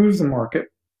improve the market,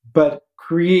 but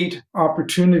create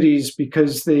opportunities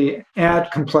because they add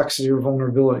complexity or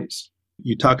vulnerabilities.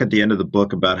 You talk at the end of the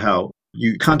book about how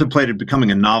you contemplated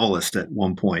becoming a novelist at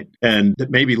one point, and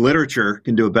that maybe literature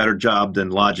can do a better job than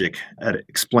logic at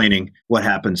explaining what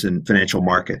happens in financial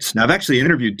markets. Now, I've actually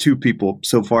interviewed two people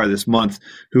so far this month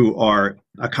who are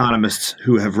economists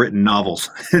who have written novels.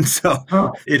 And so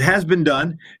It has been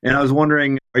done. And I was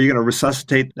wondering, are you going to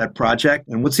resuscitate that project?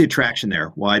 And what's the attraction there?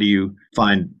 Why do you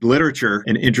find literature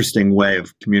an interesting way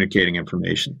of communicating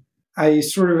information? I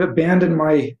sort of abandoned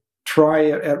my try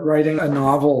at writing a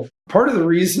novel. Part of the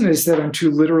reason is that I'm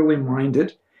too literally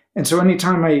minded. And so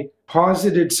anytime I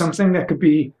posited something that could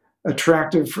be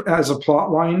attractive as a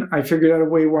plot line, I figured out a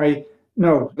way why,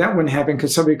 no, that wouldn't happen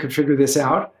because somebody could figure this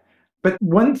out. But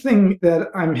one thing that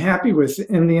I'm happy with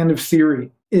in the end of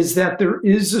theory is that there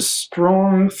is a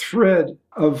strong thread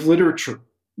of literature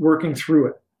working through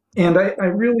it. And I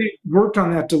really worked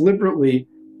on that deliberately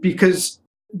because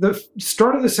the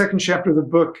start of the second chapter of the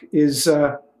book is,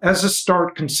 as a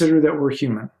start, consider that we're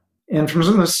human. And from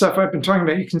some of the stuff I've been talking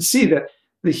about, you can see that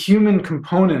the human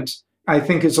component, I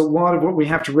think, is a lot of what we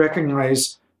have to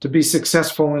recognize to be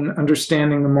successful in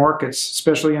understanding the markets,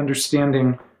 especially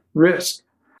understanding risk.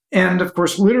 And of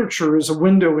course, literature is a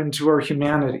window into our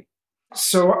humanity.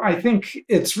 So I think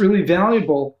it's really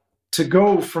valuable to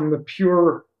go from the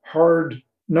pure,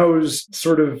 hard-nosed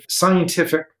sort of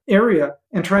scientific area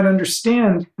and try to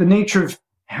understand the nature of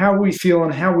how we feel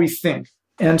and how we think.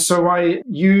 And so I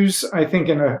use, I think,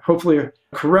 in a hopefully a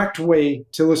correct way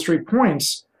to illustrate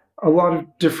points, a lot of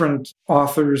different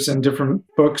authors and different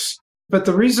books. But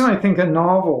the reason I think a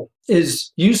novel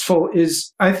is useful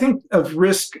is I think of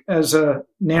risk as a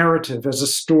narrative, as a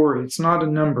story. It's not a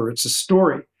number, it's a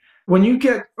story. When you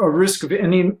get a risk of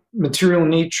any material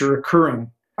nature occurring,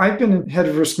 I've been head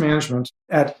of risk management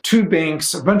at 2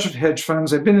 banks, a bunch of hedge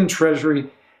funds. I've been in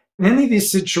Treasury. In any of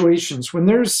these situations, when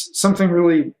there's something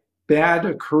really bad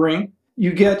occurring,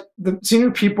 you get the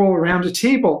senior people around a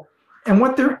table, and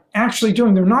what they're actually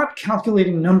doing, they're not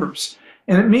calculating numbers.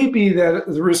 And it may be that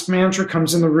the risk manager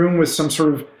comes in the room with some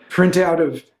sort of printout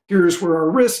of, here's where our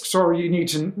risks are, you need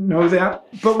to know that.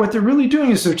 But what they're really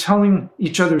doing is they're telling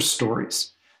each other's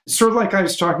stories. It's sort of like I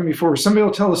was talking before, somebody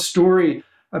will tell a story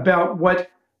about what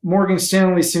Morgan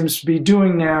Stanley seems to be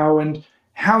doing now and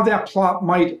how that plot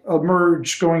might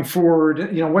emerge going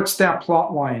forward. What's that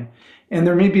plot line? And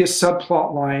there may be a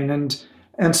subplot line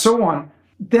and so on.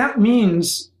 That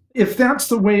means if that's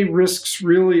the way risks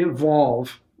really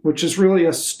evolve, which is really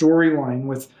a storyline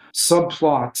with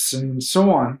subplots and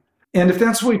so on, and if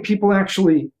that's the way people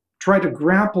actually try to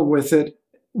grapple with it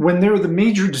when they're the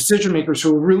major decision makers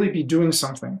who will really be doing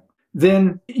something,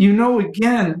 then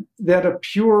again that a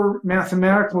pure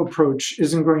mathematical approach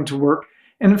isn't going to work.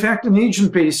 And in fact, an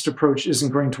agent-based approach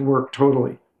isn't going to work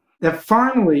totally. That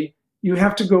finally, you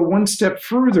have to go one step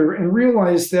further and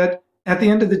realize that at the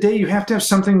end of the day, you have to have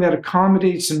something that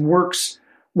accommodates and works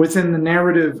within the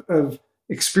narrative of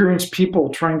experienced people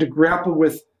trying to grapple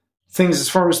with things as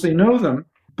far as they know them.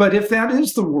 But if that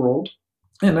is the world,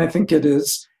 and I think it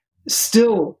is,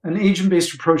 still an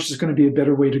agent-based approach is going to be a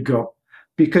better way to go.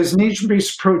 Because an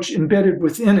agent-based approach embedded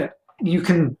within it, you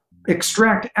can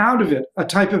extract out of it a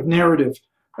type of narrative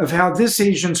of how this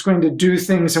agent's going to do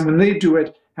things, and when they do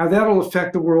it, how that'll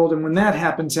affect the world, and when that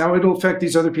happens, how it'll affect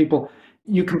these other people.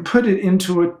 You can put it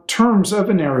into terms of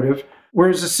a narrative,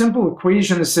 whereas a simple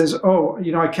equation that says,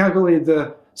 I calculated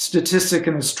the statistic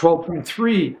and it's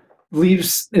 12.3,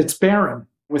 leaves it's barren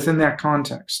within that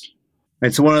context.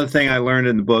 Right, so one other thing I learned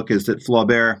in the book is that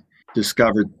Flaubert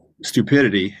discovered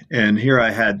stupidity, and here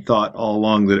I had thought all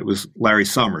along that it was Larry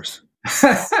Summers.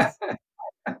 I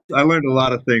learned a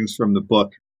lot of things from the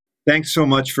book. Thanks so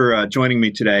much for joining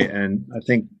me today, and I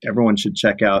think everyone should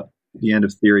check out The End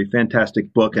of Theory.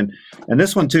 Fantastic book. And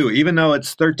this one too, even though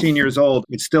it's 13 years old,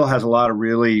 it still has a lot of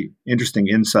really interesting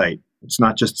insight. It's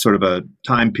not just sort of a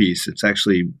timepiece. It's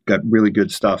actually got really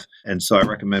good stuff. And so I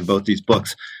recommend both these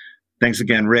books. Thanks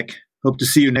again, Rick. Hope to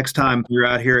see you next time you're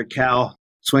out here at Cal.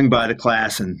 Swing by the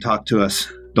class and talk to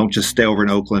us. Don't just stay over in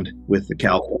Oakland with the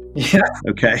Cal. Yeah.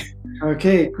 Okay.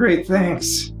 Okay, great.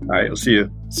 Thanks. All right. I'll see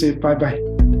you. See you. Bye-bye.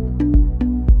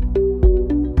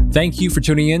 Thank you for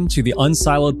tuning in to the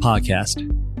Unsiloed podcast.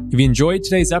 If you enjoyed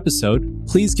today's episode,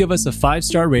 please give us a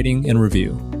 5-star rating and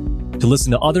review. To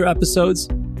listen to other episodes,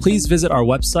 please visit our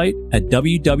website at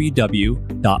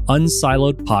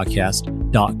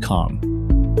www.unsiloedpodcast.com.